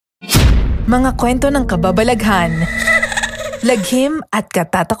Mga kwento ng kababalaghan, laghim at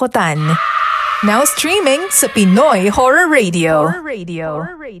katatakutan. Now streaming sa Pinoy Horror Radio.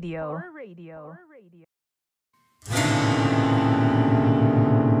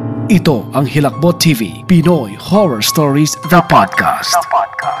 Ito ang Hilakbot TV, Pinoy Horror Stories, The Podcast.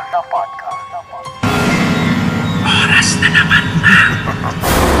 Oras na naman na.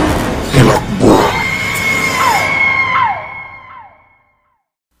 Hilakbot.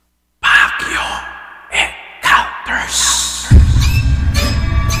 Baguio Encounters.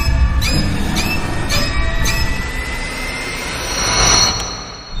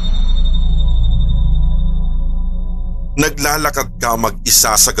 Naglalakad ka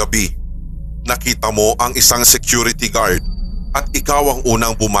mag-isa sa gabi. Nakita mo ang isang security guard at ikaw ang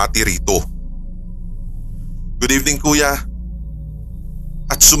unang bumati rito. Good evening, kuya.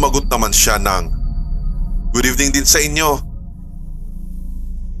 At sumagot naman siya ng, good evening din sa inyo.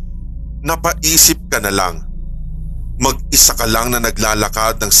 Napaisip ka na lang. Mag-isa ka lang na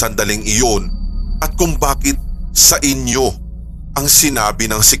naglalakad ng sandaling iyon at kung bakit sa inyo ang sinabi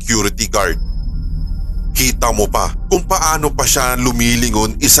ng security guard. Kita mo pa kung paano pa siya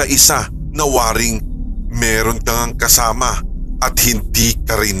lumilingon isa-isa na waring meron kang kasama at hindi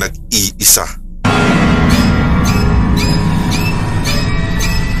ka rin nag-iisa.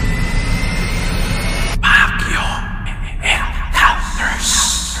 Baguio Encounters.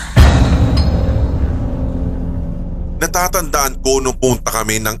 Natatandaan ko nung punta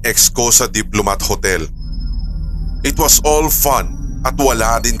kami ng ex ko sa Diplomat Hotel. It was all fun at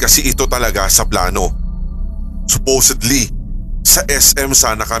wala din kasi ito talaga sa plano. Supposedly, sa SM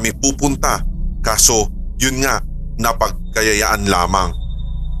sana kami pupunta kaso yun nga, napagkayayaan lamang.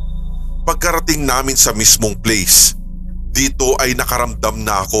 Pagkarating namin sa mismong place, dito ay nakaramdam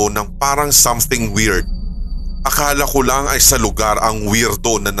na ako ng parang something weird. Akala ko lang ay sa lugar ang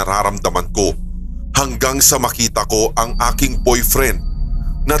weirdo na nararamdaman ko hanggang sa makita ko ang aking boyfriend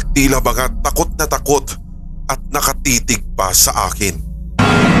na tila baga takot na takot at nakatitig pa sa akin.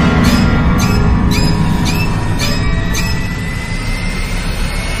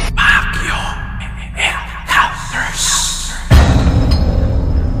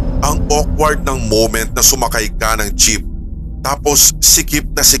 Ang awkward ng moment na sumakay ka ng jeep tapos sikip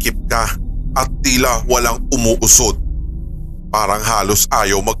na sikip ka at tila walang umuusod. Parang halos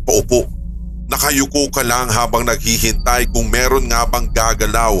ayaw magpaupo. Nakayuko ka lang habang naghihintay kung meron nga bang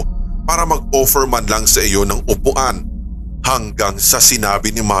gagalaw para mag-offer man lang sa iyo ng upuan hanggang sa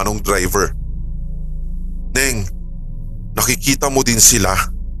sinabi ni Manong driver, Neng, nakikita mo din sila?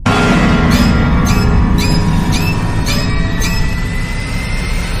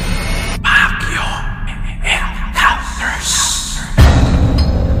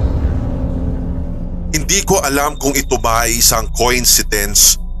 Hindi ko alam kung ito ba ay isang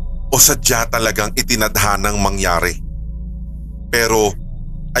coincidence o sadya talagang itinadhanang mangyari. Pero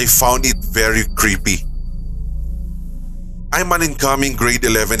I found it very creepy. I'm an incoming grade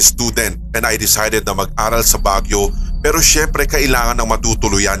 11 student and I decided na mag-aral sa Baguio pero syempre kailangan ng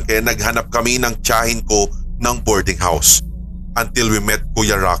matutuluyan kaya naghanap kami ng tiyahin ko ng boarding house until we met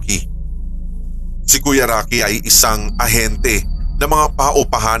Kuya Rocky. Si Kuya Rocky ay isang ahente ng mga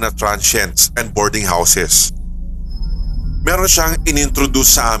paupahan na transients and boarding houses. Meron siyang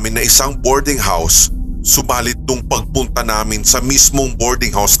inintroduce sa amin na isang boarding house, subalit nung pagpunta namin sa mismong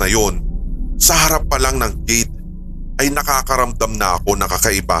boarding house na yon, sa harap pa lang ng gate ay nakakaramdam na ako na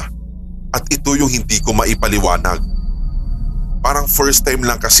kakaiba at ito yung hindi ko maipaliwanag. Parang first time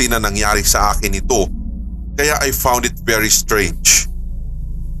lang kasi na nangyari sa akin ito kaya I found it very strange.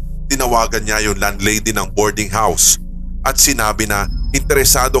 Tinawagan niya yung landlady ng boarding house at sinabi na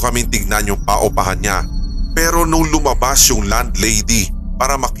interesado kaming tignan yung paupahan niya. Pero nung lumabas yung landlady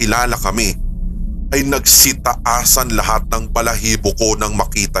para makilala kami, ay nagsitaasan lahat ng balahibo ko nang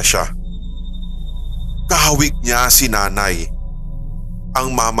makita siya. Kahawig niya si nanay,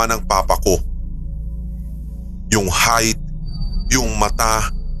 ang mama ng papa ko. Yung height, yung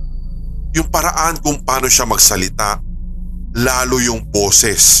mata, yung paraan kung paano siya magsalita, lalo yung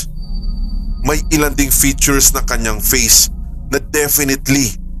boses. May ilan ding features na kanyang face na definitely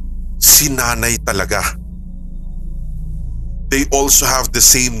si nanay talaga. They also have the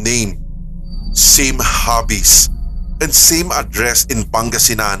same name, same hobbies, and same address in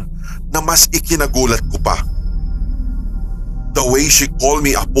Pangasinan na mas ikinagulat ko pa. The way she called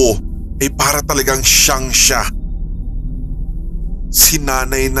me Apo ay para talagang siyang siya.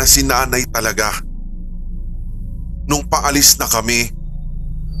 Sinanay na sinanay talaga. Nung paalis na kami,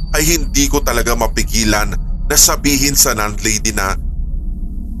 ay hindi ko talaga mapigilan na sabihin sa landlady na,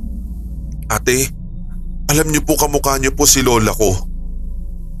 Ate, alam niyo po kamukha niyo po si lola ko.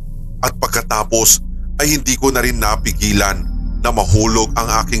 At pagkatapos ay hindi ko na rin napigilan na mahulog ang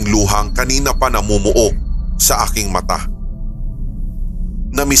aking luhang kanina pa namumuo sa aking mata.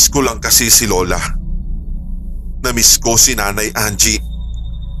 Namiss ko lang kasi si Lola. Namiss ko si Nanay Angie.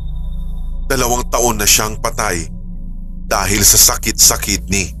 2 taon na siyang patay dahil sa sakit sa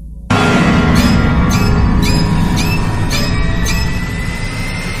kidney.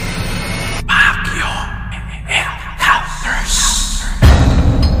 Baguio Encounters.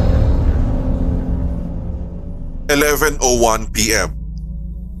 11:01 p.m.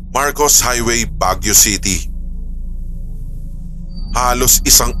 Marcos Highway, Baguio City. Halos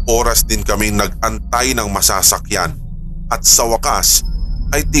 1 oras din kaming nag-antay ng masasakyan at sa wakas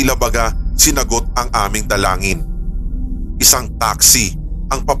ay tila baga sinagot ang aming dalangin. Isang taxi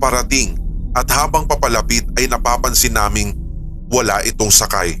ang paparating at habang papalapit ay napapansin naming wala itong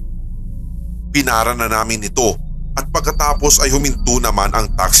sakay. Pinara na namin ito at pagkatapos ay huminto naman ang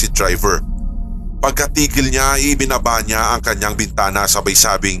taxi driver. Pagkatigil niya ay ibinaba niya ang kanyang bintana sabay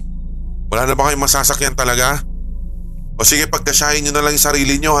sabing, "Wala na ba kayong masasakyan talaga? O sige, pagkasyahin niyo na lang yung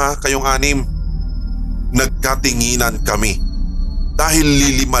sarili niyo ha, kayong 6. Nagkatinginan kami dahil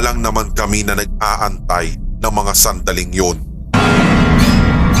lilima lang naman kami na nag-aantay ng mga sandaling yun.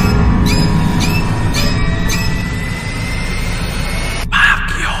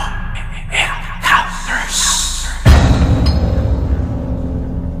 Baguio Encounters.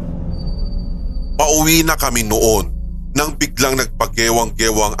 Pauwi na kami noon nang biglang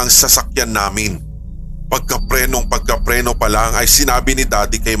nagpagewang-gewang ang sasakyan namin. Pagkapreno pa lang ay sinabi ni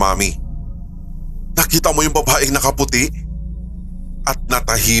Daddy kay Mami, "Nakita mo yung babaeng nakaputi?" At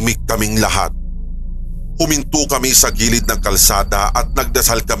natahimik kaming lahat. Huminto kami sa gilid ng kalsada at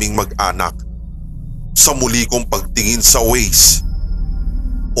nagdasal kaming mag-anak. Sa muli kong pagtingin sa Waze,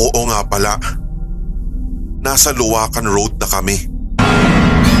 oo nga pala, nasa Luwakan Road na kami.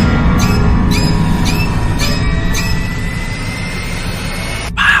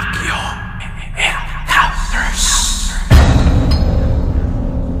 Baguio Encounters.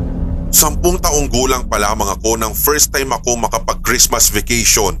 10 taong gulang pa lamang ako nang first time ako makapag-Christmas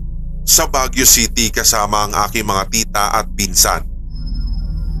vacation sa Baguio City kasama ang aking mga tita at pinsan.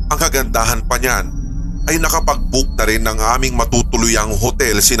 Ang kagandahan pa niyan ay nakapag-book na rin ng aming matutuluyang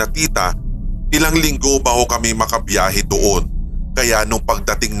hotel sina tita. Ilang linggo bago kami makabiyahe doon. Kaya nung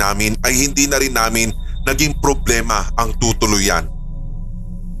pagdating namin ay hindi na rin namin naging problema ang tutuluyan.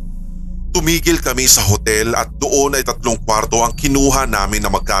 Tumigil kami sa hotel at doon ay 3 kwarto ang kinuha namin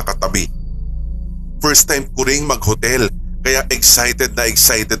na magkakatabi. First time ko ring mag-hotel kaya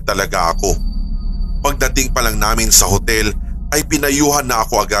excited talaga ako. Pagdating pa lang namin sa hotel ay pinayuhan na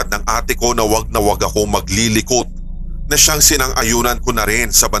ako agad ng ate ko na wag ako maglilikot, na siyang sinang-ayunan ko na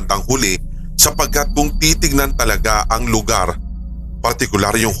rin sa bandang huli sapagkat kung titignan talaga ang lugar,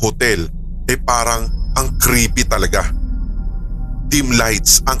 partikular yung hotel, ay parang ang creepy talaga. Dim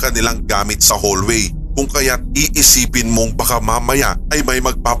lights ang kanilang gamit sa hallway kung kaya't iisipin mong baka mamaya ay may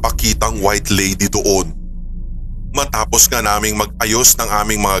magpapakitang white lady doon. Matapos nga naming mag-ayos ng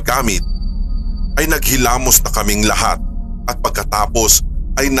aming mga gamit ay naghilamos na kaming lahat at pagkatapos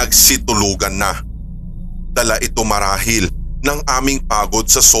ay nagsitulugan na. Dala ito marahil ng aming pagod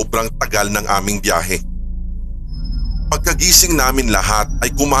sa sobrang tagal ng aming biyahe. Pagkagising namin lahat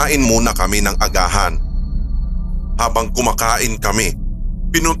ay kumain muna kami ng agahan. Habang kumakain kami,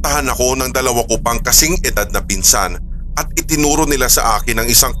 pinuntahan ako ng 2 ko pang kasing edad na pinsan at itinuro nila sa akin ang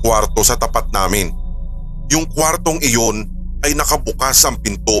isang kwarto sa tapat namin. Yung kwartong iyon ay nakabukas ang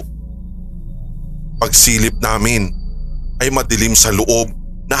pinto. Pagsilip namin ay madilim sa loob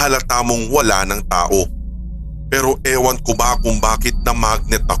na halata mong wala ng tao. Pero ewan ko ba kung bakit na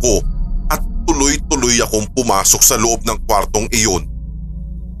magnet ako at tuloy-tuloy akong pumasok sa loob ng kwartong iyon.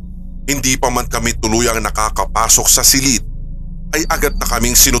 Hindi pa man kami tuluyang nakakapasok sa silid ay agad na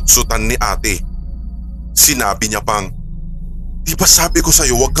kaming sinutsutan ni ate. Sinabi niya pang, "Di ba sabi ko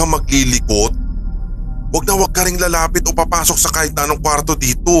sa'yo huwag kang maglilikot? Huwag ka ring lalapit o papasok sa kahit anong kwarto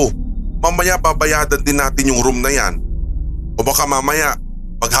dito. Mamaya babayadan din natin yung room na yan. O baka mamaya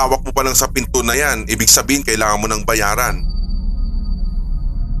paghawak mo pa lang sa pinto na yan, ibig sabihin kailangan mo ng bayaran."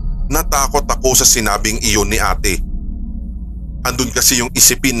 Natakot ako sa sinabing iyon ni ate. Andun kasi yung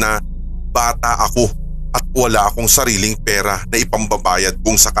isipin na bata ako at wala akong sariling pera na ipambabayad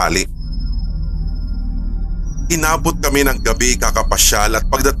kung sakali. Inabot kami ng gabi kakapasyal at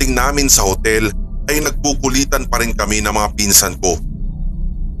pagdating namin sa hotel ay nagkukulitan pa rin kami ng mga pinsan ko.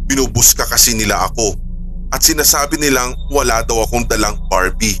 Binubuska kasi nila ako at sinasabi nilang wala daw akong dalang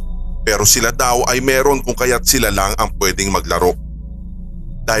Barbie, pero sila daw ay meron kung kaya't sila lang ang pwedeng maglaro.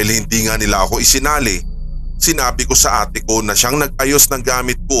 Dahil hindi nga nila ako isinali, sinabi ko sa ate ko na siyang nag-ayos ng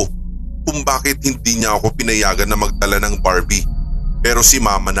gamit ko kung bakit hindi niya ako pinayagan na magdala ng Barbie. Pero si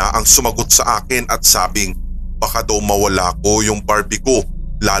mama na ang sumagot sa akin at sabing baka daw mawala ko yung Barbie ko,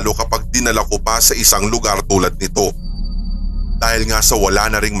 lalo kapag dinala ko pa sa isang lugar tulad nito. Dahil nga sa wala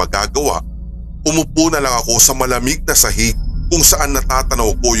na ring magagawa, umupo na lang ako sa malamig na sahig kung saan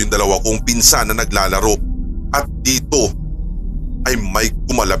natatanaw ko yung dalawa kong pinsan na naglalaro, at dito ay may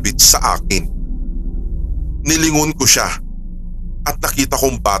kumalabit sa akin. Nilingon ko siya at nakita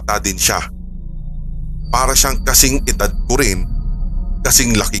kong bata din siya. Para siyang kasing edad ko rin,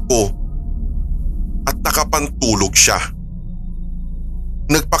 kasing laki ko, at nakapantulog siya.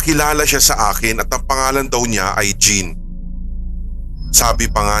 Nagpakilala siya sa akin at ang pangalan daw niya ay Jean.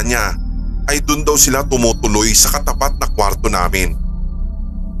 Sabi pa nga niya ay dun daw sila tumutuloy sa katapat na kwarto namin.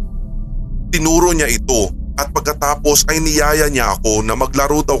 Tinuro niya ito at pagkatapos ay niyaya niya ako na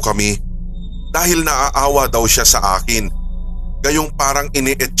maglaro daw kami dahil naaawa daw siya sa akin, gayong parang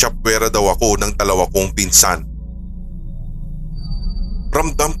ini-etchapwera daw ako ng dalawa kong pinsan.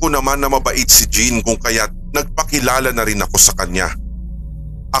 Ramdam ko naman na mabait si Jean kung kaya't nagpakilala na rin ako sa kanya.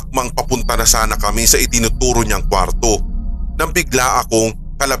 Akmang papunta na sana kami sa itinuturo niyang kwarto nang bigla akong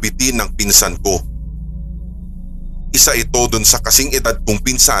kalabitin ng pinsan ko. Isa ito dun sa kasing edad kong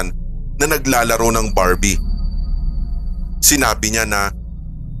pinsan na naglalaro ng Barbie. Sinabi niya na,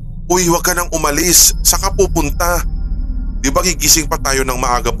 "Uy, huwag ka nang umalis, saka pupunta. Di ba gigising pa tayo ng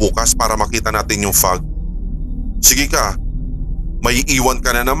maaga bukas para makita natin yung fog? Sige ka, may iwan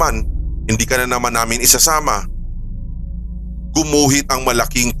ka na naman, hindi ka na naman namin isasama." Gumuhit ang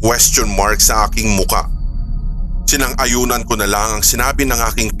malaking question mark sa aking muka. Sinang-ayunan ko na lang ang sinabi ng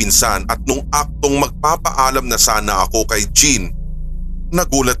aking pinsan at nung aktong magpapaalam na sana ako kay Jean,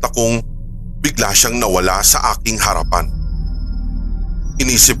 nagulat akong bigla siyang nawala sa aking harapan.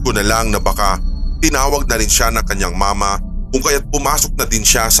 Inisip ko na lang na baka tinawag na rin siya ng kanyang mama kung kaya't pumasok na din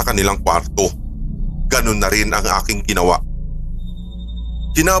siya sa kanilang kwarto. Ganun na rin ang aking ginawa.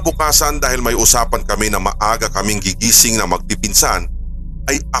 Kinabukasan dahil may usapan kami na maaga kaming gigising na magpipinsan,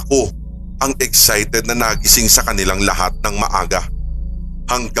 ay ako ang excited na nagising sa kanilang lahat ng maaga.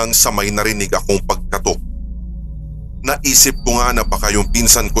 Hanggang sa may narinig akong pagkatok. Naisip ko nga na baka yung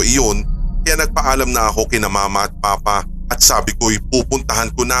pinsan ko iyon, kaya nagpaalam na ako kina mama at papa at sabi ko'y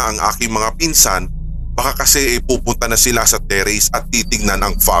pupuntahan ko na ang aking mga pinsan, baka kasi pupunta na sila sa terrace at titignan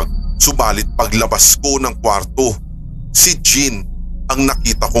ang fog. Subalit paglabas ko ng kwarto, si Jean ang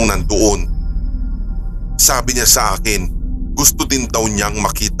nakita kong nandoon. Sabi niya sa akin, gusto din daw niyang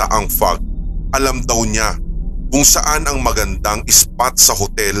makita ang fog. Alam daw niya kung saan ang magandang spot sa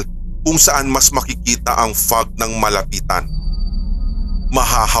hotel kung saan mas makikita ang fog ng malapitan.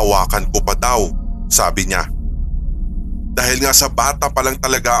 Mahahawakan ko pa daw, sabi niya. Dahil nga sa bata pa lang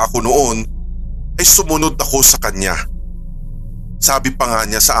talaga ako noon, ay sumunod ako sa kanya. Sabi pa nga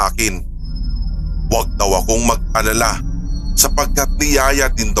niya sa akin, huwag daw akong mag-alala sapagkat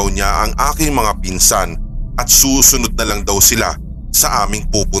niyaya din daw niya ang aking mga pinsan at susunod na lang daw sila sa aming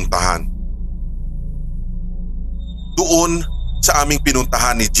pupuntahan. Doon sa aming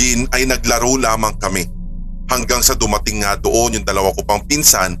pinuntahan ni Jean ay naglaro lamang kami hanggang sa dumating nga doon yung dalawa ko pang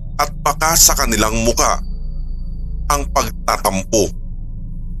pinsan at baka sa kanilang muka ang pagtatampo.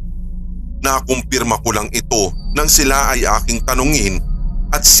 Nakumpirma ko lang ito nang sila ay aking tanungin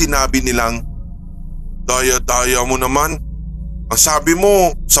at sinabi nilang, "Daya-daya mo naman. Ang sabi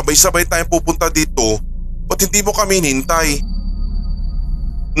mo, sabay-sabay tayong pupunta dito, ba't hindi mo kami hinintay?"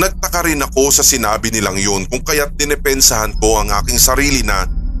 Nagtaka rin ako sa sinabi nilang yun kung kaya't dinepensahan ko ang aking sarili na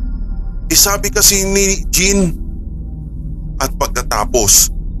sabi kasi ni Jean. At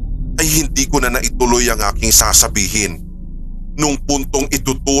pagkatapos ay hindi ko na naituloy ang aking sasabihin. Nung puntong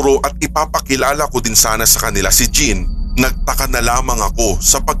ituturo at ipapakilala ko din sana sa kanila si Jean, nagtaka na lamang ako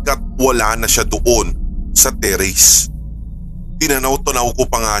sapagkat wala na siya doon sa terrace. Tinanaw-tanaw ko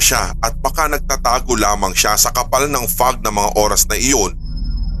pa nga siya at baka nagtatago lamang siya sa kapal ng fog na mga oras na iyon,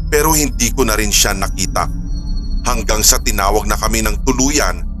 pero hindi ko na rin siya nakita. Hanggang sa tinawag na kami ng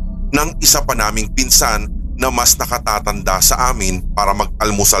tuluyan ng isa pa naming pinsan na mas nakatatanda sa amin para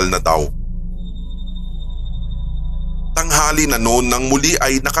mag-almusal na daw. Tanghali na noon nang muli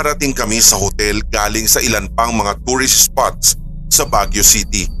ay nakarating kami sa hotel galing sa ilan pang mga tourist spots sa Baguio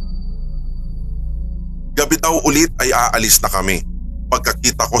City. Gabi daw ulit ay aalis na kami.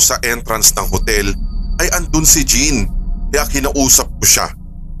 Pagkakita ko sa entrance ng hotel ay andun si Jean, kaya kinausap ko siya.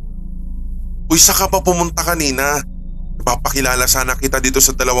 "Uy, saka pa pumunta kanina? Ipapakilala sana kita dito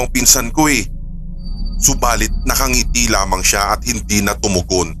sa dalawang pinsan ko eh." Subalit nakangiti lamang siya at hindi na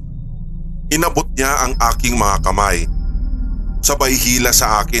tumugon. Inabot niya ang aking mga kamay. Sabay hila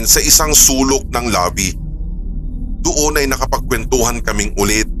sa akin sa isang sulok ng lobby. Doon ay nakapagkwentuhan kaming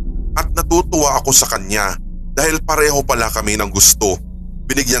ulit at natutuwa ako sa kanya dahil pareho pala kami ng gusto.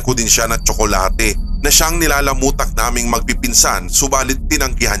 Binigyan ko din siya ng tsokolate na siyang nilalamutak naming magpipinsan, subalit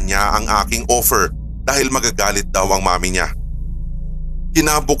tinanggihan niya ang aking offer dahil magagalit daw ang mami niya.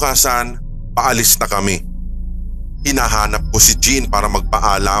 Kinabukasan, paalis na kami. Hinahanap ko si Jean para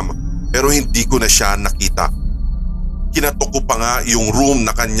magpaalam pero hindi ko na siya nakita. Kinatok ko pa nga yung room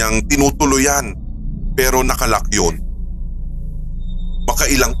na kanyang tinutuluyan pero nakalak yun.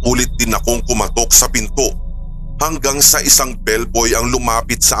 Makailang ulit din akong kumatok sa pinto hanggang sa isang bellboy ang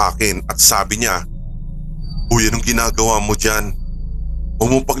lumapit sa akin at sabi niya, "Uy, anong ginagawa mo dyan? Huwag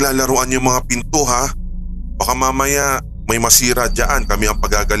mong paglalaruan yung mga pinto ha. Baka mamaya may masira dyan, kami ang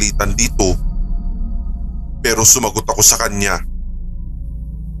pagagalitan dito." Pero sumagot ako sa kanya,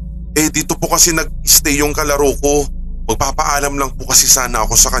 "Dito po kasi nag-stay yung kalaro ko. Magpapaalam lang po kasi sana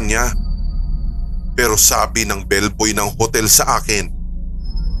ako sa kanya." Pero sabi ng bellboy ng hotel sa akin,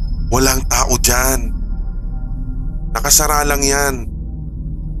 "Walang tao dyan. Nakasara lang yan."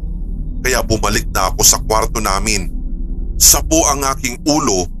 Kaya bumalik na ako sa kwarto namin. Sapo ang aking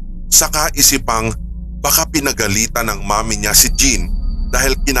ulo sa kaisipang baka pinagalitan ng mami niya si Jean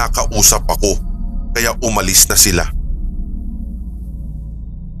dahil kinakausap ako, kaya umalis na sila.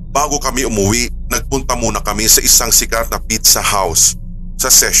 Bago kami umuwi, nagpunta muna kami sa isang sikat na pizza house sa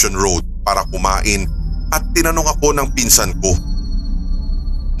Session Road para kumain at tinanong ako ng pinsan ko,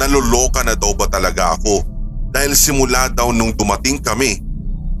 naloloka na daw ba talaga ako dahil simula daw nung dumating kami,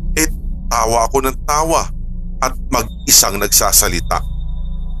 tawa ako ng tawa at mag-isang nagsasalita.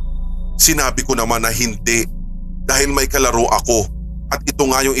 Sinabi ko naman na hindi dahil may kalaro ako at ito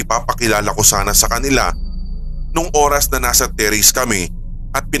nga yung ipapakilala ko sana sa kanila nung oras na nasa terrace kami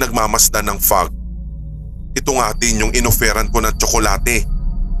at pinagmamasdan ng fog. Ito nga din yung inoferan ko ng tsokolate,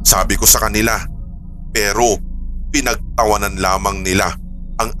 sabi ko sa kanila, pero pinagtawanan lamang nila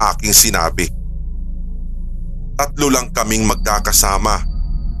ang aking sinabi. 3 lang kaming magkakasama,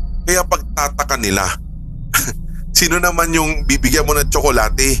 kaya pagtataka nila, sino naman yung bibigyan mo ng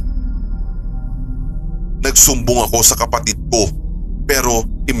tsokolate? Nagsumbong ako sa kapatid ko, pero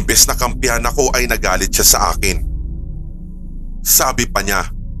imbes na kampihan ako ay nagalit siya sa akin. Sabi pa niya,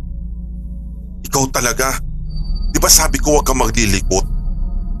 "Ikaw talaga, di ba sabi ko huwag kang maglilikot?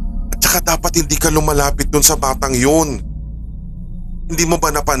 At saka dapat hindi ka lumalapit dun sa batang yun. Hindi mo ba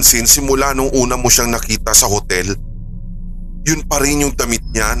napansin simula nung una mo siyang nakita sa hotel? Yun pa rin yung damit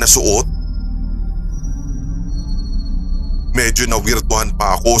niya na suot?" Medyo nawirtuhan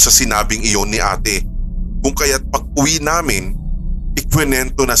pa ako sa sinabing iyon ni ate, kung kaya't pag uwi namin,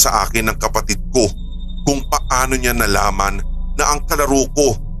 ikwento na sa akin ng kapatid ko kung paano niya nalaman na ang kalaro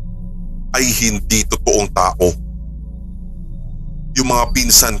ko ay hindi totoong tao. Yung mga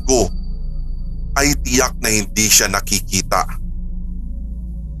pinsan ko ay tiyak na hindi siya nakikita.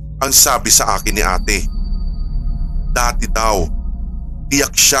 Ang sabi sa akin ni ate, dati daw,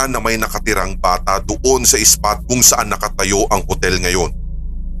 tiyak siya na may nakatirang bata doon sa spot kung saan nakatayo ang hotel ngayon.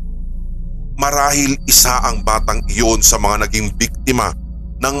 Marahil isa ang batang iyon sa mga naging biktima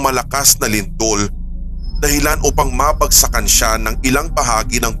ng malakas na lindol, dahilan upang mabagsakan siya ng ilang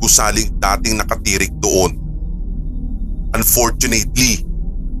bahagi ng gusaling dating nakatirik doon. Unfortunately,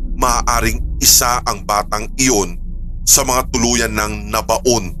 maaaring isa ang batang iyon sa mga tuluyan ng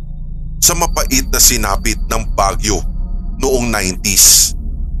nabaon sa mapait na sinapit ng Baguio noong 90s.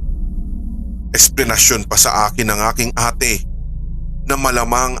 Eksplanasyon pa sa akin ng aking ate na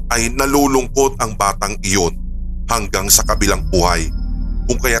malamang ay nalulungkot ang batang iyon hanggang sa kabilang buhay,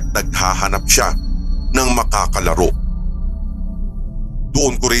 kung kaya't naghahanap siya ng makakalaro.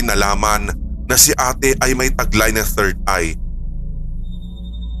 Doon ko rin nalaman na si ate ay may taglay na third eye.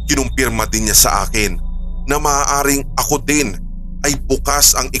 Kinumpirma din niya sa akin na maaaring ako din ay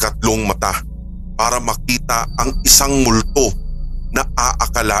bukas ang ikatlong mata para makita ang isang multo na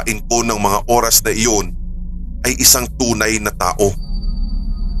aakalain ko ng mga oras na iyon ay isang tunay na tao.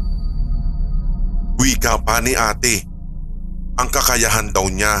 Wika pa ni ate, ang kakayahan daw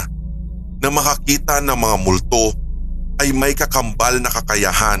niya na makakita ng mga multo ay may kakambal na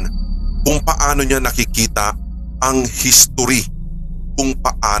kakayahan kung paano niya nakikita ang history kung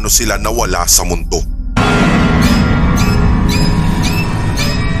paano sila nawala sa mundo.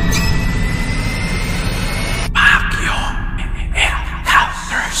 Baguio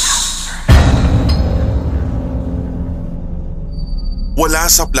Encounters. Wala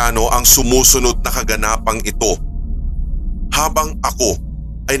sa plano ang sumusunod na kaganapang ito. Habang ako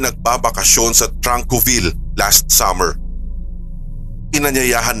ay nagbabakasyon sa Trancoville last summer,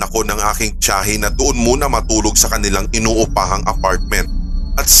 inanyayahan ako ng aking tiyahin na doon muna matulog sa kanilang inuupahang apartment,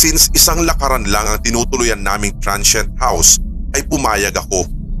 at since isang lakaran lang ang tinutuluyan naming transient house ay pumayag ako.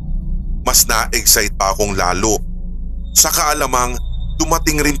 mas na-excite pa akong lalo. Sa kaalamang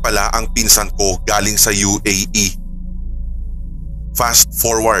dumating rin pala ang pinsan ko galing sa UAE. Fast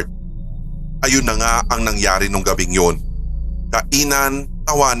forward, ayun na nga ang nangyari nung gabing yon. Kainan,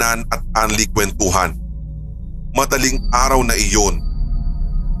 tawanan at anli kwentuhan. Madaling araw na iyon.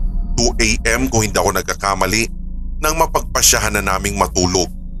 2 AM kung hindi ako nagkakamali nang mapagpasyahan na naming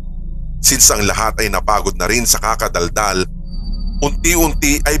matulog. Since ang lahat ay napagod na rin sa kakadaldal,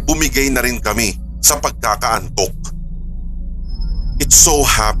 unti-unti ay bumigay na rin kami sa pagkakaantok. It so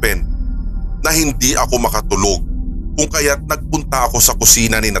happened na hindi ako makatulog kung kaya't nagpunta ako sa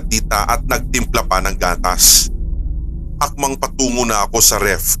kusina ni Tita at nagtimpla pa ng gatas. Akmang patungo na ako sa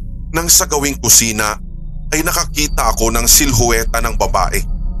ref nang sa gawing kusina ay nakakita ako ng silhueta ng babae.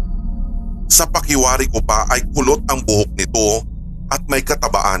 Sa pakiwari ko pa ay kulot ang buhok nito at may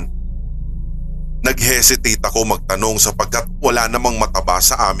katabaan. Nag-hesitate ako magtanong sapagkat wala namang mataba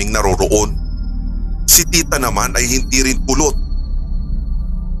sa aming naroroon. Si Tita naman ay hindi rin kulot.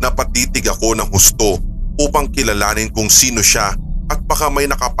 Napatitig ako ng husto upang kilalanin kung sino siya at baka may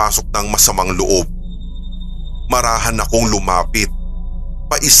nakapasok ng masamang loob. Marahan akong lumapit,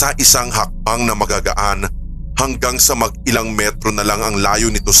 paisa-isang hakbang na magagaan hanggang sa mag-ilang metro na lang ang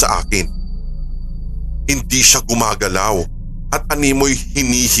layo nito sa akin. Hindi siya gumagalaw at animoy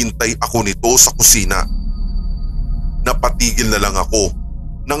hinihintay ako nito sa kusina. Napatigil na lang ako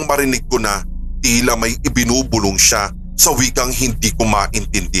nang marinig ko na tila may ibinubulong siya sa wikang hindi ko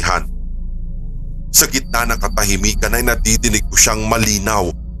maintindihan. Sa gitna ng katahimikan ay nadidinig ko siyang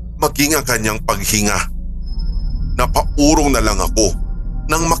malinaw maging ang kanyang paghinga. Napaurong na lang ako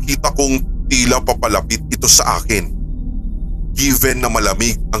nang makita kong tila papalapit ito sa akin. Given na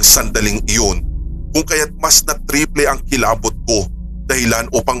malamig ang sandaling iyon, kung kaya't mas na triple ang kilabot ko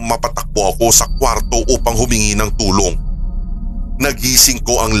dahilan upang mapatakbo ako sa kwarto upang humingi ng tulong. Nagising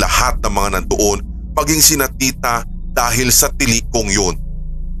ko ang lahat ng mga nandoon, maging sina Tita dahil sa tili kong yun.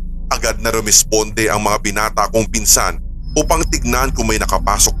 Agad na rumisponde ang mga binata kong pinsan upang tignan kung may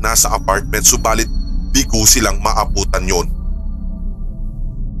nakapasok na sa apartment, subalit di ko silang maabutan yon.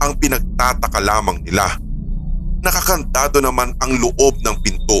 Ang pinagtataka lamang nila, nakakantado naman ang loob ng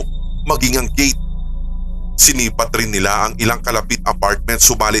pinto, maging ang gate. Sinipat rin nila ang ilang kalapit apartment,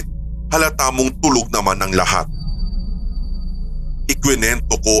 subalit halata mong tulog naman ang lahat.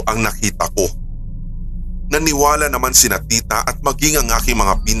 Ikwinento ko ang nakita ko. Naniwala naman sina Tita at maging ang aking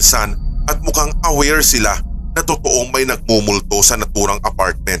mga pinsan at mukhang aware sila na totoong may nagmumulto sa naturang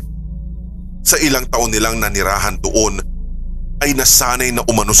apartment. Sa ilang taon nilang nanirahan doon ay nasanay na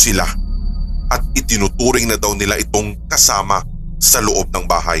umano sila at itinuturing na daw nila itong kasama sa loob ng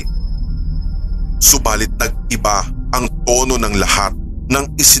bahay. Subalit nag-iba ang tono ng lahat nang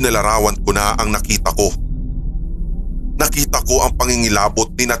isinalarawan ko na ang nakita ko. Nakita ko ang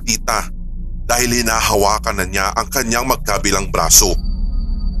pangingilabot ni Tita dahil hinahawakan na niya ang kanyang magkabilang braso.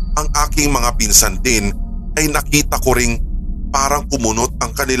 Ang aking mga pinsan din ay nakita ko ring parang kumunot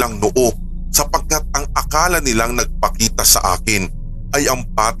ang kanilang noo sapagkat ang akala nilang nagpakita sa akin ay ang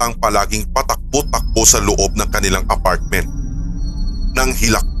batang palaging patakbo-takbo sa loob ng kanilang apartment. Nang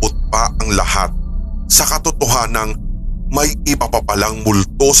hilakbot pa ang lahat, sa katotohanang may iba pa palang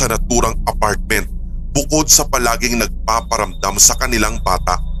multo sa naturang apartment bukod sa palaging nagpaparamdam sa kanilang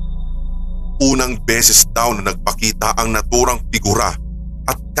bata. Unang beses daw na nagpakita ang naturang figura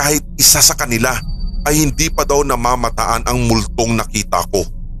at kahit isa sa kanila ay hindi pa daw namamataan ang multong nakita ko.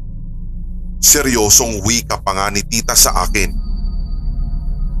 Seryosong wika pa nga ni Tita sa akin.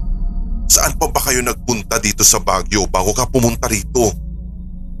 Saan pa ba kayo nagpunta dito sa Baguio bago ka pumunta rito?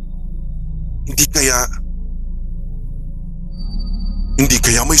 Hindi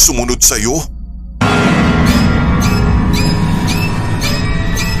kaya may sumunod sa'yo?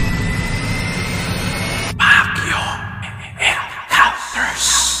 Baguio Encounters.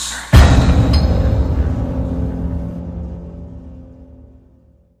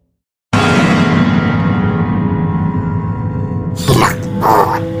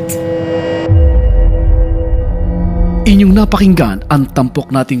 Inyong napakinggan ang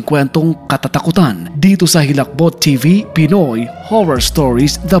tampok nating kwentong katatakutan dito sa Hilakbot TV Pinoy Horror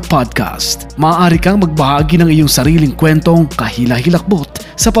Stories The Podcast. Maaari kang magbahagi ng iyong sariling kwentong kahila-hilakbot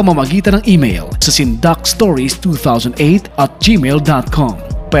sa pamamagitan ng email sa sindakstories2008@gmail.com.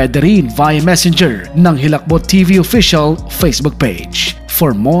 Pwede rin via messenger ng Hilakbot TV official Facebook page.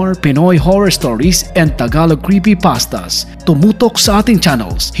 For more Pinoy horror stories and Tagalog creepypastas, tumutok sa ating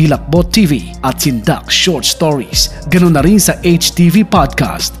channels Hilakbot TV at Sindak Short Stories. Ganun na rin sa HTV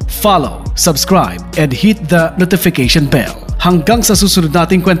Podcast. Follow, subscribe, and hit the notification bell. Hanggang sa susunod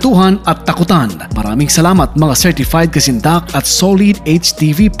nating kwentuhan at takutan. Maraming salamat mga certified kasindak at solid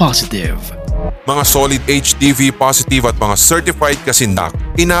HTV positive. Mga solid HTV positive at mga certified kasindak,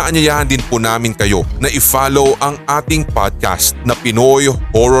 inaanyayahan din po namin kayo na i-follow ang ating podcast na Pinoy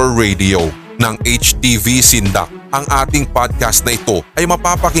Horror Radio ng HTV Sindak. Ang ating podcast na ito ay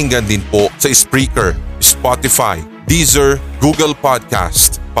mapapakinggan din po sa Spreaker, Spotify, Deezer, Google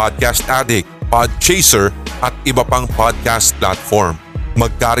Podcast, Podcast Addict, Podchaser at iba pang podcast platform.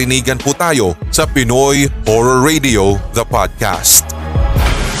 Magkarinigan po tayo sa Pinoy Horror Radio, the podcast.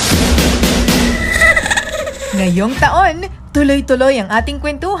 Ngayong taon, tuloy-tuloy ang ating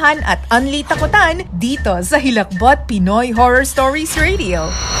kwentuhan at unli takutan dito sa Hilakbot Pinoy Horror Stories Radio.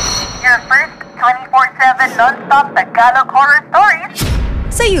 Your first 24/7 non-stop Tagalog horror stories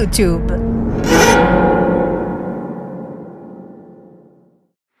Sa YouTube.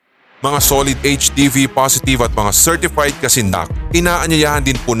 Mga solid HTV positive at mga certified kasindak, inaanyayahan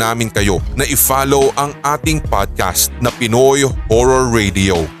din po namin kayo na i-follow ang ating podcast na Pinoy Horror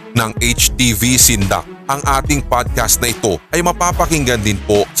Radio ng HTV Sindak. Ang ating podcast na ito ay mapapakinggan din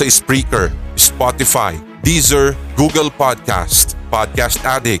po sa Spreaker, Spotify, Deezer, Google Podcast, Podcast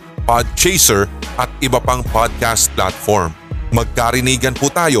Addict, Podchaser at iba pang podcast platform. Magkarinigan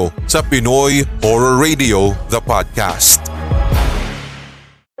po tayo sa Pinoy Horror Radio, the podcast.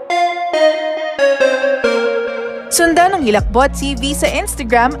 Sundan ang Hilakbot TV sa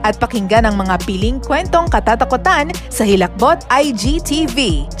Instagram at pakinggan ang mga piling kwentong katatakutan sa Hilakbot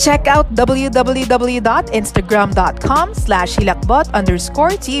IGTV. Check out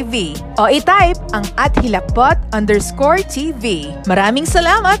www.instagram.com/hilakbot_TV o i-type ang @hilakbot_TV. Maraming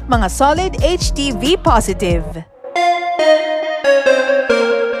salamat mga solid HTV positive.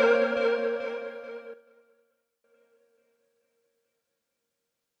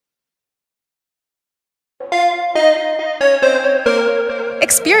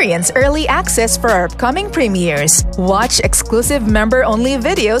 Experience early access for our upcoming premieres. Watch exclusive member-only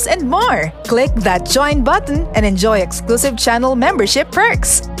videos and more. Click that join button and enjoy exclusive channel membership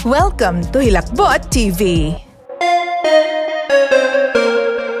perks. Welcome to Hilakbot TV.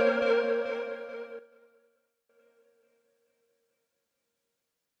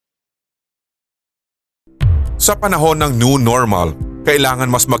 Sa panahon ng new normal, kailangan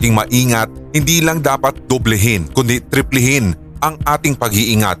mas maging maingat, hindi lang dapat doblehin kundi triplihin ang ating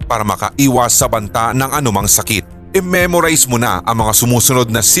pag-iingat para makaiwas sa banta ng anumang sakit. I-memorize mo na ang mga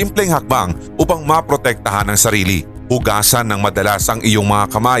sumusunod na simpleng hakbang upang maprotektahan ang sarili. Hugasan ng madalas ang iyong mga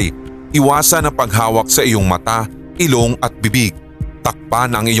kamay. Iwasan ang paghawak sa iyong mata, ilong at bibig.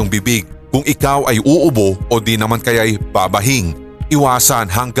 Takpan ang iyong bibig kung ikaw ay uubo o di naman kaya'y babahing. Iwasan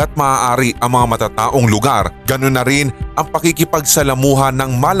hanggat maaari ang mga matataong lugar. Ganun na rin ang pakikipagsalamuhan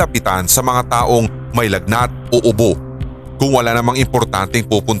ng malapitan sa mga taong may lagnat o ubo. Kung wala namang importanteng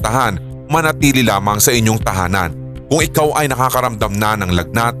pupuntahan, manatili lamang sa inyong tahanan. Kung ikaw ay nakakaramdam na ng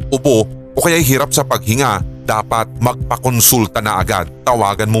lagnat, ubo o kaya'y hirap sa paghinga, dapat magpakonsulta na agad.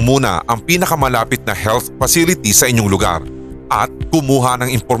 Tawagan mo muna ang pinakamalapit na health facility sa inyong lugar at kumuha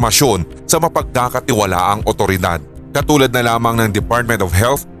ng impormasyon sa mapagkakatiwalaang otoridad. Katulad na lamang ng Department of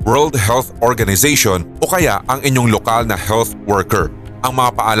Health, World Health Organization o kaya ang inyong lokal na health worker. Ang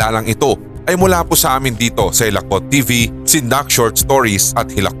mga paalalang ito ay mula po sa amin dito sa Hilakbot TV, Sindak Short Stories at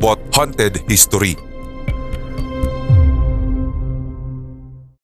Hilakbot Haunted History.